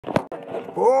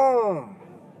Boom!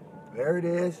 There it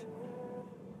is.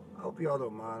 I hope y'all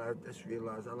don't mind. I just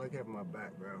realized I like having my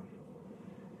background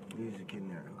music in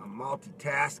there. I'm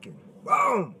multitasking.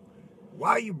 Boom!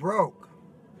 Why you broke?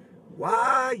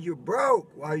 Why you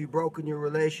broke? Why you broke in your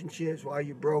relationships? Why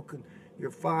you broke in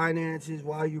your finances?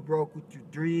 Why you broke with your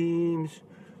dreams?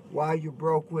 Why you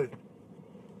broke with,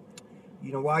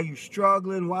 why you're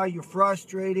struggling? Why you're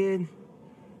frustrated?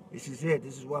 This is it.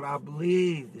 This is what I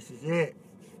believe. This is it.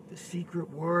 The secret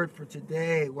word for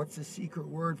today. What's the secret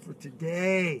word for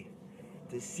today?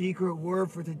 The secret word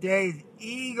for today is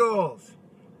Eagles.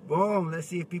 Boom. Let's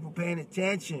see if people paying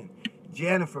attention.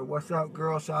 Jennifer, what's up,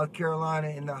 girl? South Carolina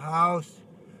in the house.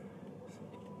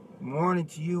 Good morning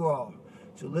to you all.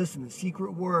 So listen, the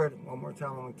secret word, one more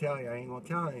time I'm going to tell you. I ain't going to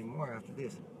tell you anymore after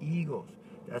this. Eagles.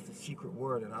 That's the secret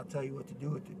word, and I'll tell you what to do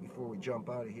with it before we jump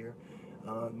out of here.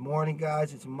 Morning,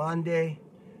 guys. It's Monday.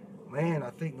 Man, I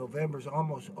think November's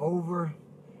almost over.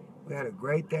 We had a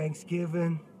great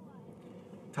Thanksgiving.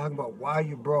 Talking about why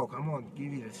you're broke. I'm going to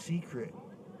give you the secret.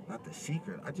 Not the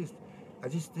secret. This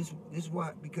is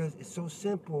why, because it's so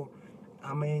simple.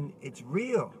 I mean, it's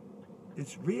real.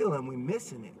 It's real, and we're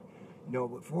missing it.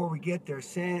 Before we get there,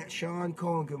 Sean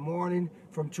Cohen, good morning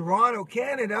from Toronto,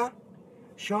 Canada.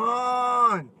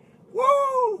 Sean,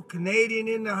 woo! Canadian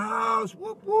in the house,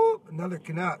 whoop, whoop. Another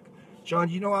Canuck. Sean,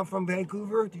 do you know I'm from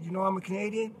Vancouver? Did you know I'm a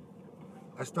Canadian?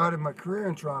 I started my career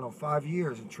in Toronto, 5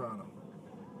 years in Toronto.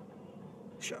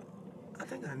 Sean, I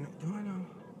think I know. Do I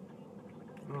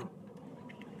know?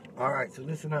 All right, so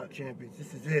listen up, champions.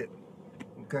 This is it.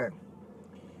 Okay.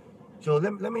 So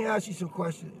let me ask you some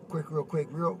questions,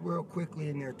 real quickly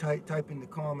in there. Type in the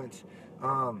comments.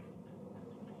 Type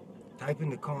in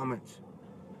the comments.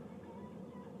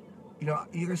 You're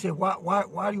gonna say,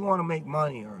 why do you want to make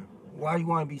money, or why do you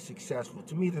want to be successful?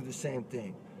 To me, they're the same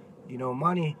thing.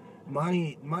 Money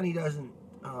doesn't,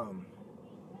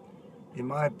 in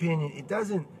my opinion, it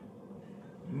doesn't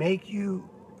make you.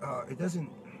 It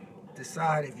doesn't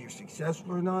decide if you're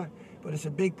successful or not, but it's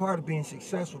a big part of being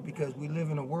successful because we live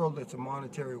in a world that's a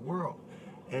monetary world,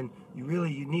 and you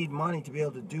need money to be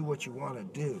able to do what you want to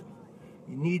do.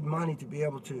 You need money to be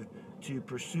able to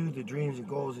pursue the dreams and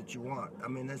goals that you want. I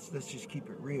mean, let's just keep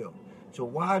it real. So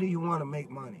why do you want to make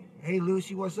money? Hey,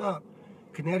 Lucy, what's up?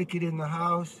 Connecticut in the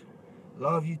house.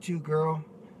 Love you too, girl.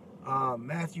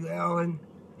 Matthew Allen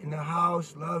in the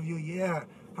house. Love you. Yeah.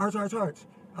 Hearts, hearts, hearts.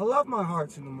 I love my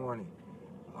hearts in the morning.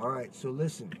 All right, so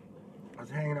listen, I was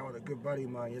hanging out with a good buddy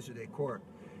of mine yesterday, Court,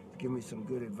 to give me some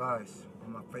good advice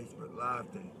on my Facebook Live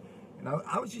thing. And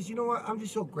I was just, I'm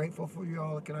just so grateful for you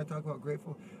all. Can I talk about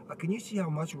grateful? Can you see how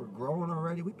much we're growing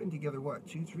already? We've been together, what,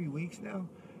 2-3 weeks now?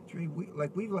 3 weeks,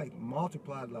 we've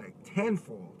multiplied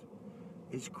tenfold.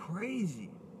 It's crazy.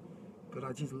 But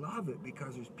I just love it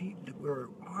because there's people, we're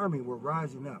an army, we're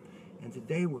rising up. And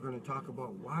today we're going to talk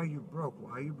about why you're broke,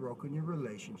 why you're broke in your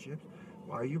relationships,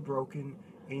 why you're broken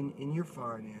in your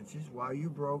finances, why you're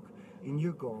broke in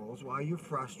your goals, why you're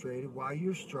frustrated, why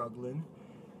you're struggling,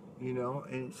 and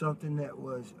it's something that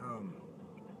was,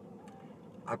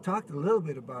 I talked a little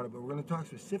bit about it, but we're going to talk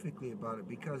specifically about it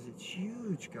because it's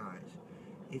huge, guys.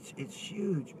 It's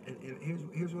huge. And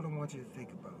here's what I want you to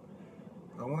think about.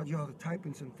 I want y'all to type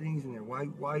in some things in there. Why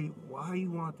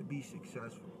you want to be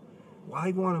successful? Why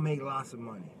you want to make lots of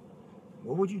money?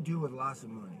 What would you do with lots of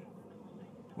money?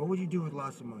 What would you do with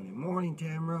lots of money? Morning,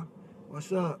 Tamara.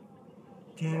 What's up?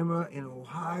 Tamara in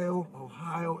Ohio.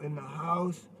 Ohio in the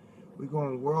house. We're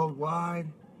going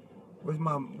worldwide. Where's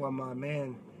my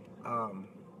man?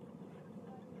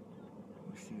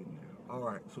 Let's see it now. All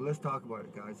right, so let's talk about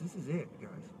it, guys. This is it,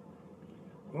 guys.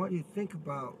 I want you to think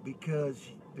about,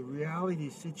 because the reality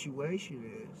of the situation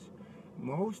is,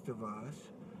 most of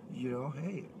us,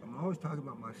 hey, I'm always talking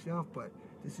about myself, but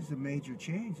this is a major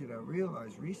change that I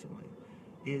realized recently,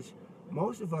 is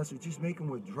most of us are just making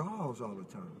withdrawals all the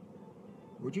time.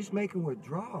 We're just making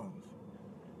withdrawals.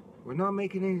 We're not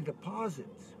making any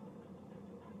deposits.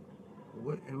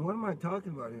 What am I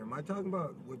talking about here? Am I talking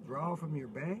about withdrawal from your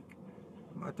bank?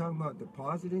 Am I talking about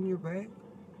deposit in your bank?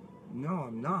 No,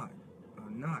 I'm not.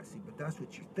 I'm not. See, but that's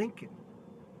what you're thinking.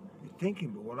 You're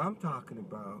thinking, but what I'm talking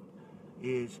about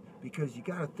is, because you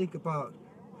got to think about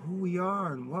who we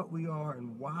are and what we are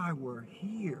and why we're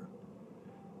here.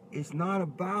 It's not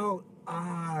about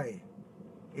I.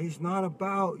 It's not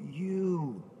about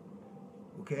you.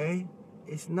 Okay?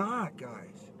 It's not,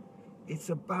 guys. It's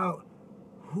about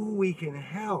who we can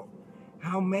help.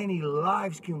 How many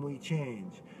lives can we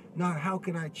change? Not how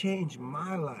can I change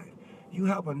my life. You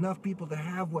help enough people to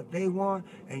have what they want,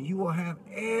 and you will have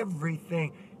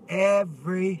everything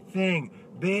Everything.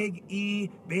 Big E,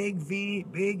 big V,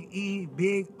 big E,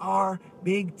 big R,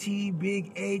 big T,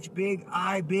 big H, big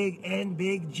I, big N,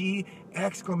 big G,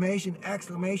 exclamation,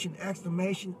 exclamation,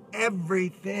 exclamation,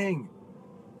 everything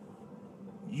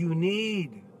you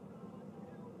need.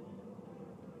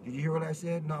 Did you hear what I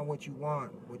said? Not what you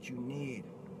want, what you need.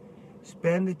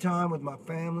 Spend the time with my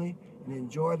family and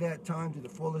enjoy that time to the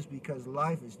fullest because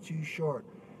life is too short.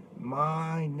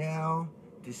 My now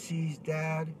deceased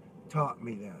dad taught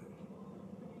me that.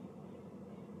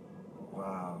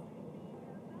 Wow.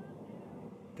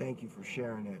 Thank you for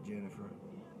sharing that, Jennifer.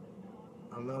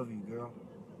 I love you, girl.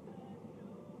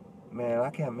 Man, I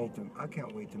can't wait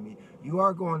to meet. You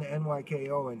are going to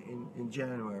NYKO in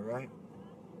January, right?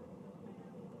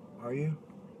 Are you?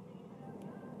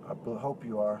 I hope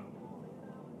you are.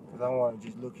 Because I want to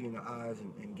just look you in the eyes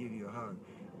and give you a hug.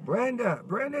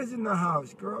 Brenda's in the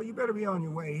house, girl. You better be on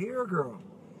your way here, girl.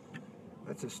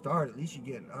 That's a start. At least you're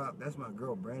getting up. That's my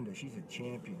girl, Brenda. She's a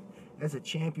champion. That's a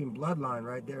champion bloodline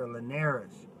right there,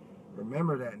 Linares.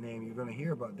 Remember that name. You're going to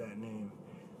hear about that name.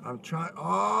 I'm trying.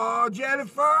 Oh,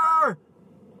 Jennifer!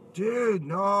 Dude,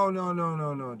 no,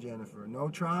 Jennifer. No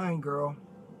trying, girl.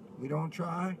 We don't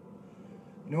try.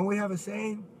 You know we have a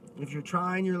saying? If you're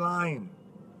trying, you're lying.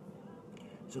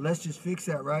 So let's just fix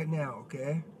that right now,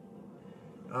 okay?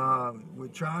 We're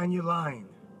trying, you're lying,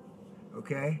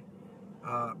 okay?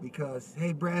 Because,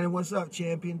 hey, Brandon, what's up,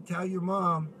 champion? Tell your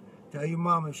mom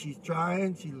if she's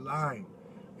trying, she's lying.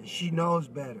 And she knows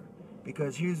better.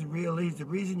 Because here's the real reason. The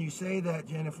reason you say that,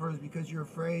 Jennifer, is because you're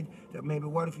afraid that maybe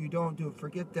what if you don't do it?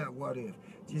 Forget that what if.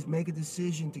 Just make a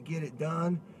decision to get it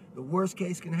done. The worst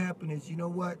case can happen is, you know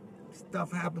what?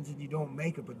 Stuff happens and you don't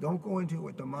make it, but don't go into it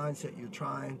with the mindset you're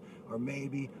trying or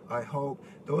maybe, I hope.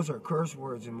 Those are curse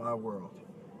words in my world.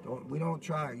 We don't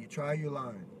try. You try, you're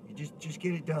lying. You just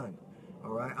get it done.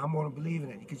 All right, I'm going to believe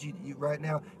in it because you right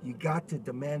now you got to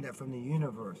demand that from the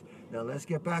universe. Now let's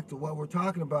get back to what we're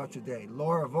talking about today.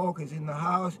 Laura Volk is in the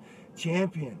house,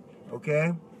 champion.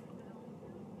 Okay,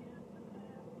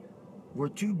 we're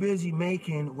too busy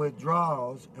making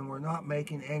withdrawals and we're not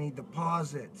making any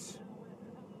deposits.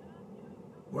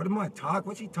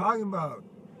 What's he talking about?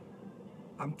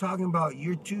 I'm talking about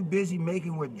you're too busy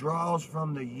making withdrawals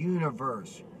from the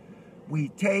universe. We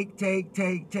take.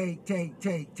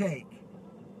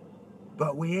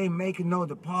 But we ain't making no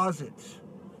deposits.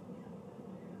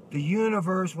 The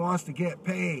universe wants to get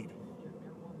paid.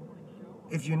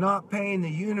 If you're not paying the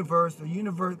universe,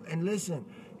 and listen,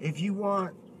 if you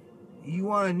want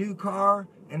a new car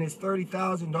and it's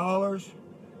 $30,000,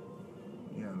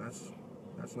 yeah,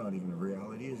 that's not even a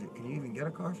reality, is it? Can you even get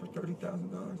a car for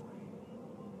 $30,000?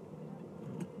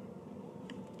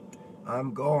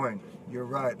 I'm going. You're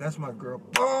right. That's my girl.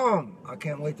 Boom! I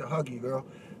can't wait to hug you, girl.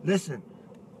 Listen.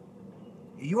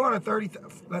 You want a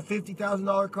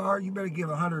 $50,000 car, you better give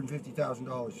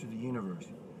 $150,000 to the universe.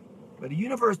 But the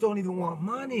universe don't even want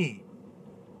money.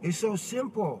 It's so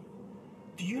simple.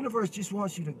 The universe just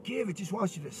wants you to give. It just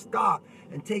wants you to stop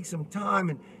and take some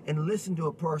time and listen to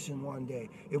a person one day.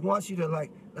 It wants you to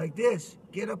like this.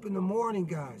 Get up in the morning,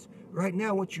 guys. Right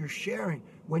now, what you're sharing.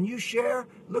 When you share,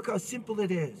 look how simple it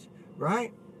is,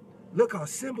 right? Look how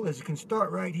simple it is. It can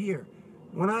start right here.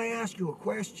 When I ask you a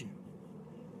question,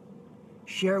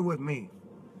 share with me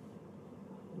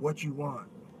what you want.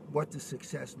 What does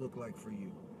success look like for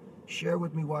you? Share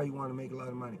with me why you want to make a lot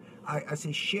of money. I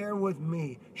say share with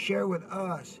me, share with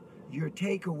us your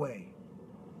takeaway.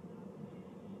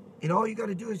 And all you got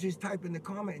to do is just type in the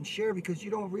comment and share, because you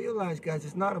don't realize, guys,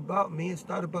 it's not about me. It's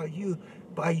not about you.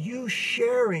 By you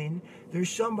sharing,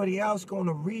 there's somebody else going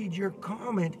to read your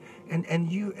comment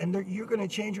and you're going to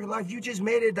change your life. You just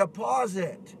made a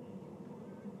deposit.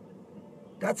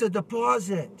 That's a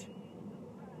deposit.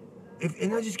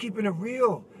 And I'm just keeping it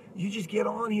real. You just get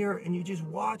on here and you just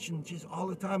watch and just all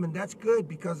the time, and that's good,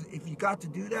 because if you got to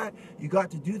do that, you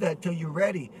got to do that till you're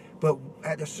ready. But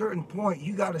at a certain point,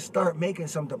 you got to start making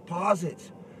some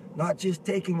deposits, not just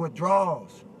taking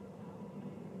withdrawals.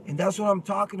 And that's what I'm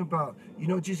talking about. You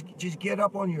know, just get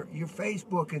up on your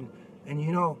Facebook and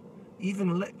you know,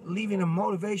 even leaving a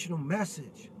motivational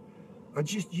message, or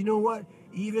just, you know what,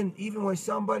 even when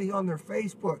somebody's on their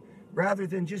Facebook, rather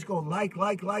than just go like,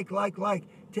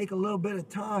 take a little bit of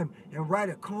time and write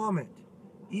a comment,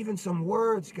 even some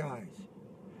words, guys.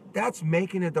 That's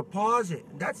making a deposit.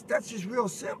 That's just real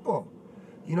simple.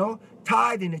 You know,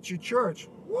 tithing at your church.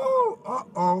 Whoa,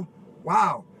 uh-oh,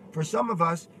 wow. For some of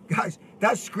us, guys,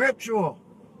 that's scriptural.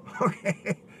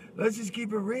 Okay, let's just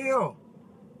keep it real.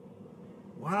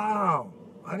 Wow,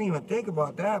 I didn't even think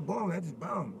about that. Boom, that's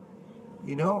boom.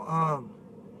 You know,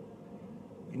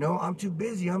 You know, I'm too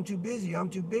busy, I'm too busy, I'm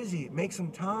too busy. Make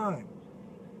some time.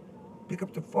 Pick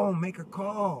up the phone, make a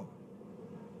call.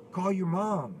 Call your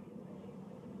mom.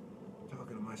 I'm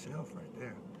talking to myself right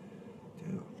there,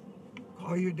 too.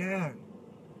 Call your dad.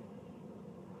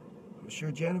 I'm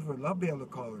sure Jennifer would love to be able to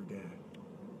call her dad.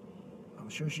 I'm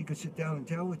sure she could sit down and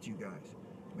tell with you guys.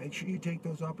 Make sure you take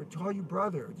those opportunities. Call your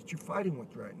brother that you're fighting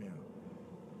with right now.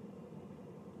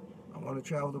 I want to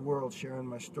travel the world sharing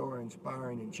my story,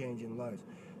 inspiring and changing lives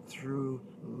through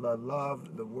the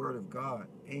love, the Word of God.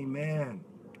 Amen.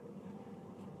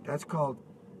 That's called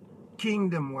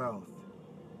kingdom wealth.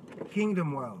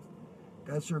 Kingdom wealth.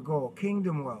 That's her goal.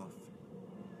 Kingdom wealth.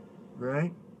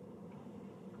 Right?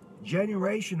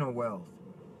 Generational wealth.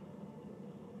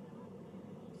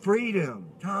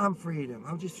 Freedom. Time freedom.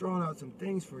 I'm just throwing out some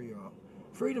things for y'all.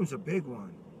 Freedom's a big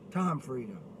one. Time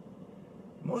freedom.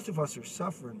 Most of us are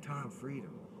suffering time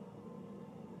freedom.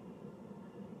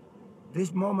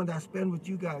 This moment I spend with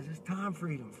you guys is time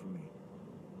freedom for me.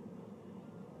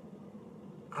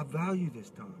 I value this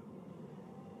time.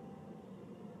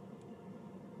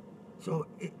 So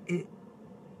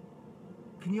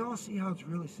can you all see how it's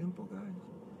really simple, guys?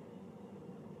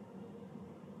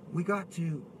 We got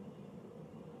to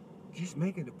just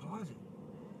make a deposit.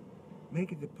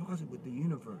 Make a deposit with the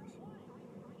universe.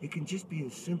 It can just be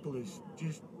as simple as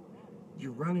just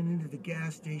you're running into the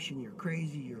gas station, you're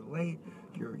crazy, you're late,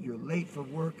 you're late for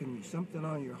work, and something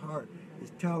on your heart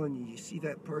is telling you, you see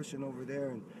that person over there,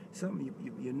 and something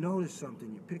you notice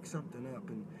something, you pick something up,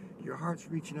 and your heart's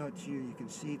reaching out to you. You can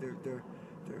see they're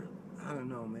I don't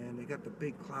know, man, they got the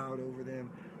big cloud over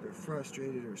them, they're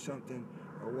frustrated or something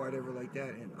or whatever like that,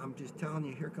 and I'm just telling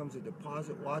you, here comes a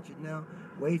deposit. Watch it now.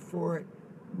 Wait for it.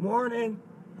 Morning.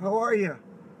 How are you?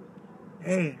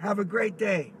 Hey, have a great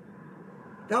day.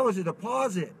 That was a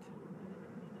deposit.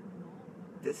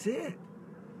 That's it.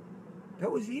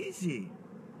 That was easy.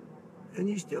 And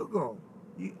you still go.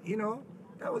 You know,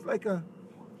 that was like a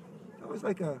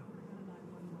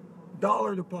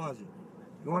dollar deposit.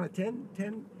 You want a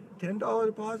 $10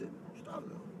 deposit? Stop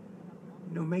it.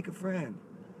 You know, make a friend.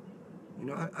 You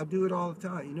know, I do it all the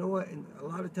time. You know what? And a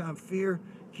lot of time fear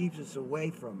keeps us away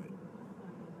from it.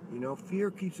 You know, fear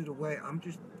keeps it away.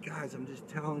 Guys, I'm just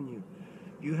telling you,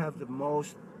 you have the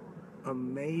most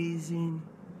amazing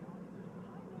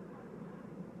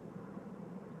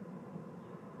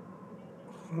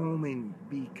homing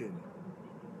beacon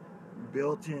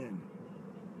built in,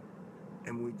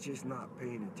 and we're just not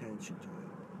paying attention to it.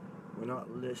 We're not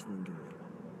listening to it.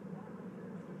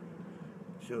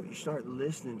 So you start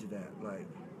listening to that, like,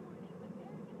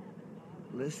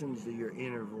 listen to your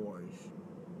inner voice.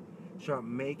 Start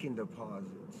making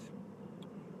deposits.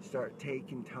 Start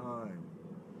taking time.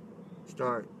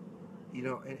 Start, you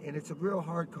know, and it's a real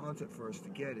hard concept for us to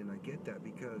get, and I get that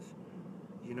because,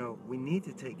 you know, we need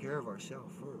to take care of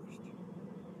ourselves first.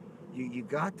 You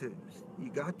got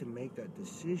to make that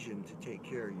decision to take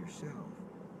care of yourself.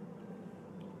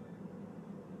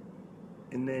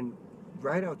 And then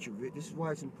write out this is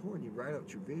why it's important, you write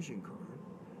out your vision card.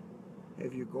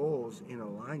 Have your goals in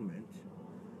alignment.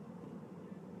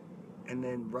 And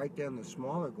then write down the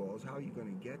smaller goals, how you're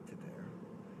going to get to there.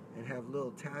 And have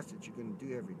little tasks that you're going to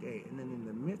do every day. And then in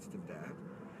the midst of that,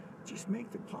 just make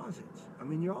deposits. I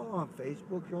mean, you're all on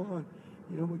Facebook, you're all on,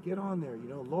 you know, get on there. You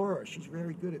know, Laura, she's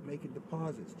very good at making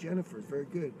deposits. Jennifer's very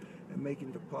good at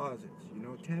making deposits. You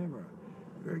know, Tamara,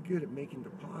 very good at making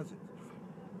deposits.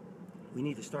 We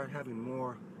need to start having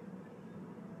more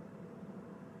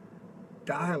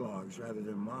dialogues rather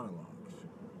than monologues.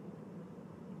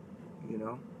 You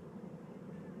know?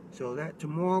 So that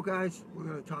tomorrow, guys, we're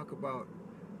going to talk about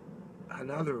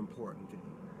another important thing.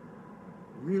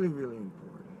 Really, really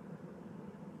important.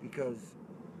 Because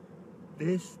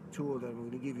this tool that I'm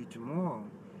going to give you tomorrow,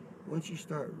 once you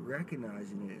start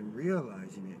recognizing it and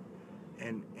realizing it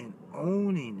and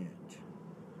owning it,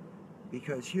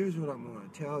 because here's what I'm going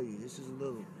to tell you. This is a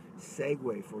little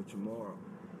segue for tomorrow.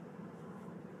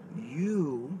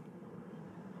 You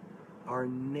are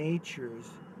nature's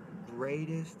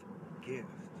greatest gift.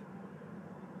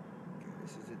 Okay,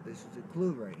 this is a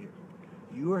clue right here.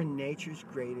 You are nature's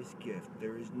greatest gift.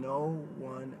 There is no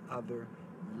one other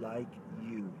like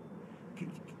you.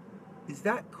 Is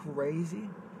that crazy?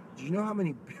 Do you know how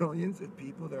many billions of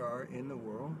people there are in the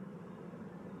world?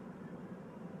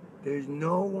 There's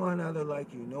no one other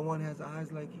like you. No one has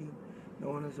eyes like you. No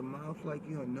one has a mouth like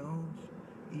you, a nose,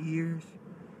 ears.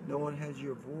 No one has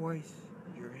your voice,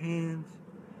 your hands,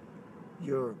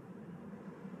 your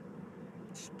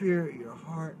spirit, your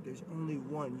heart. There's only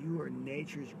one. You are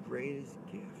nature's greatest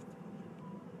gift.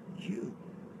 You.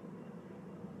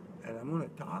 And I'm going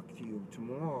to talk to you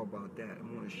tomorrow about that.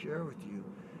 I'm going to share with you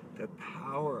the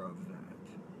power of that.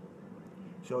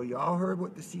 So y'all heard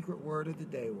what the secret word of the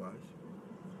day was.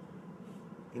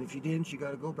 And if you didn't, you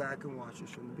got to go back and watch this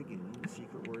from the beginning, the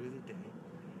secret word of the day,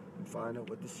 and find out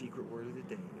what the secret word of the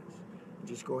day is. And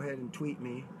just go ahead and tweet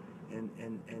me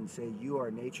and say you are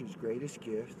nature's greatest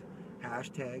gift,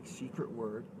 hashtag secret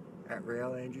word at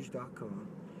railandrews.com.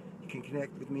 You can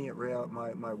connect with me at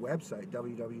my website,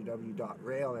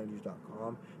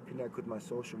 www.railandrews.com. Connect with my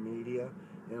social media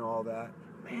and all that.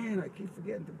 Man, I keep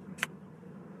forgetting to...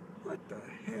 What the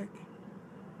heck?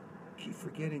 Keep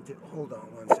forgetting to... Hold on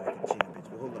 1 second, champions.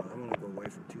 Hold on. I'm going to go away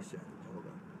for 2 seconds. Hold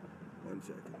on. 1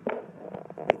 second.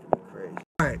 Making me crazy.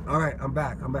 All right. I'm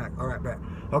back. All right, back.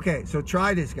 Okay, so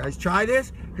try this, guys. Try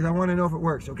this because I want to know if it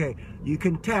works. Okay, you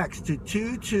can text to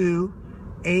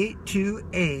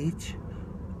 22828.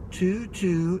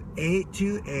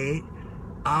 22828.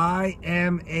 I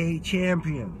am a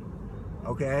champion.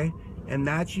 Okay, and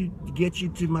that should get you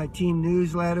to my team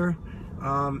newsletter.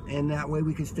 And that way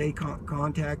we can stay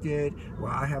contacted.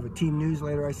 Well, I have a team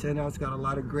newsletter I send out. It's got a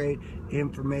lot of great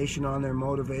information on there,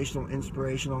 motivational,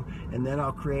 inspirational, and then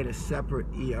I'll create a separate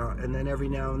and then every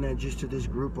now and then, just to this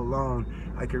group alone,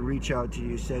 I can reach out to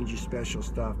you, send you special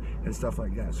stuff and stuff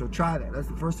like that. So try that. That's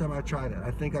the first time I tried it. I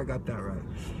think I got that right.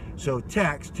 So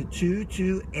text to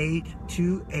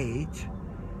 22828.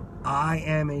 I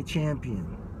am a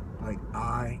champion. Like,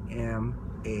 I am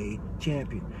a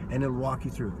champion, and it'll walk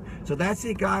you through. So that's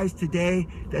it, guys. Today,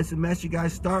 that's the message,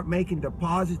 guys. Start making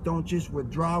deposits. Don't just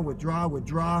withdraw. We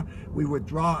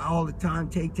withdraw all the time.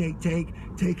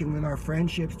 Taking in our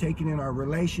friendships, taking in our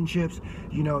relationships,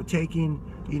 taking,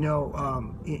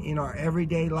 in our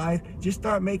everyday life. Just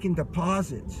start making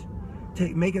deposits.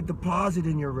 Make a deposit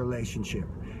in your relationship.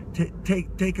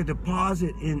 Take a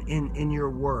deposit in your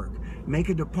work. Make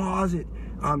a deposit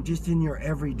just in your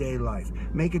everyday life.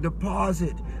 Make a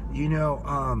deposit, in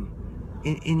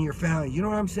your family. You know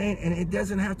what I'm saying? And it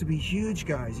doesn't have to be huge,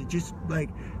 guys. It's just like,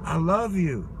 I love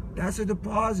you. That's a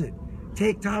deposit.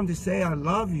 Take time to say I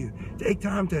love you. Take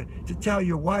time to tell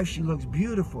your wife she looks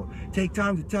beautiful. Take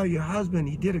time to tell your husband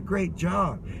he did a great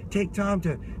job. Take time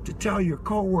to tell your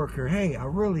coworker, hey, I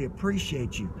really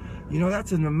appreciate you.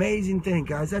 That's an amazing thing,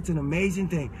 guys. That's an amazing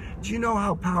thing. Do you know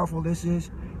how powerful this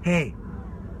is? Hey,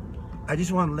 I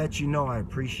just want to let you know I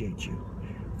appreciate you.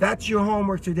 That's your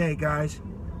homework today, guys.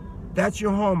 That's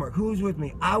your homework. Who's with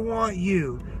me? I want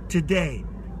you today.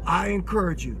 I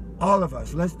encourage you, all of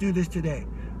us. Let's do this today.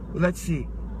 Let's see.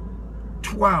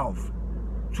 12.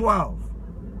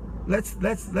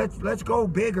 Let's go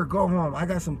big or go home. I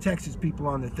got some Texas people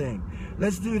on the thing.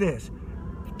 Let's do this.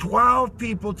 12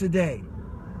 people today.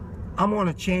 I'm going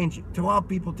to change it. 12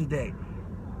 people today.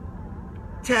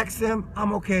 Text them.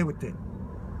 I'm okay with it.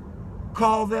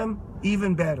 Call them.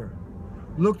 Even better.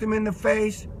 Look them in the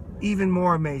face. Even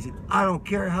more amazing. I don't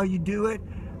care how you do it.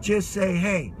 Just say,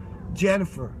 hey,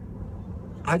 Jennifer,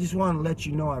 I just want to let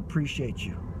you know I appreciate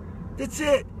you. That's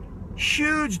it.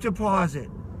 Huge deposit.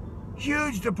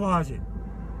 Huge deposit.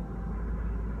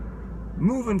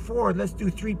 Moving forward, let's do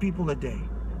 3 people a day.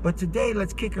 But today,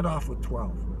 let's kick it off with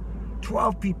 12.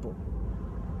 12 people.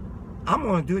 I'm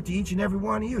going to do it to each and every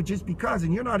one of you just because,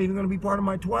 and you're not even going to be part of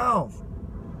my 12.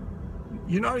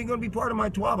 You're not even going to be part of my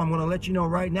 12. I'm going to let you know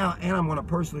right now, and I'm going to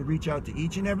personally reach out to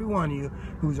each and every one of you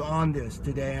who's on this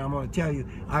today, and I'm going to tell you,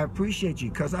 I appreciate you,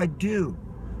 because I do.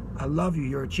 I love you.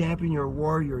 You're a champion. You're a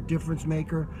warrior. You're a difference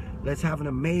maker. Let's have an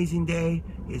amazing day.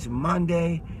 It's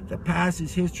Monday. The past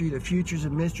is history. The future is a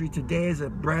mystery. Today is a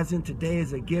present. Today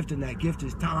is a gift, and that gift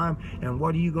is time. And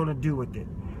what are you going to do with it?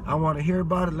 I want to hear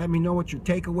about it. Let me know what your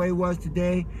takeaway was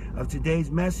today of today's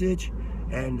message.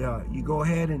 And you go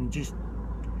ahead and just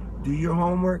do your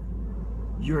homework.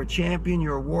 You're a champion.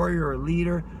 You're a warrior, a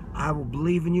leader. I will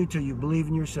believe in you till you believe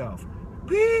in yourself.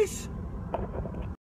 Peace.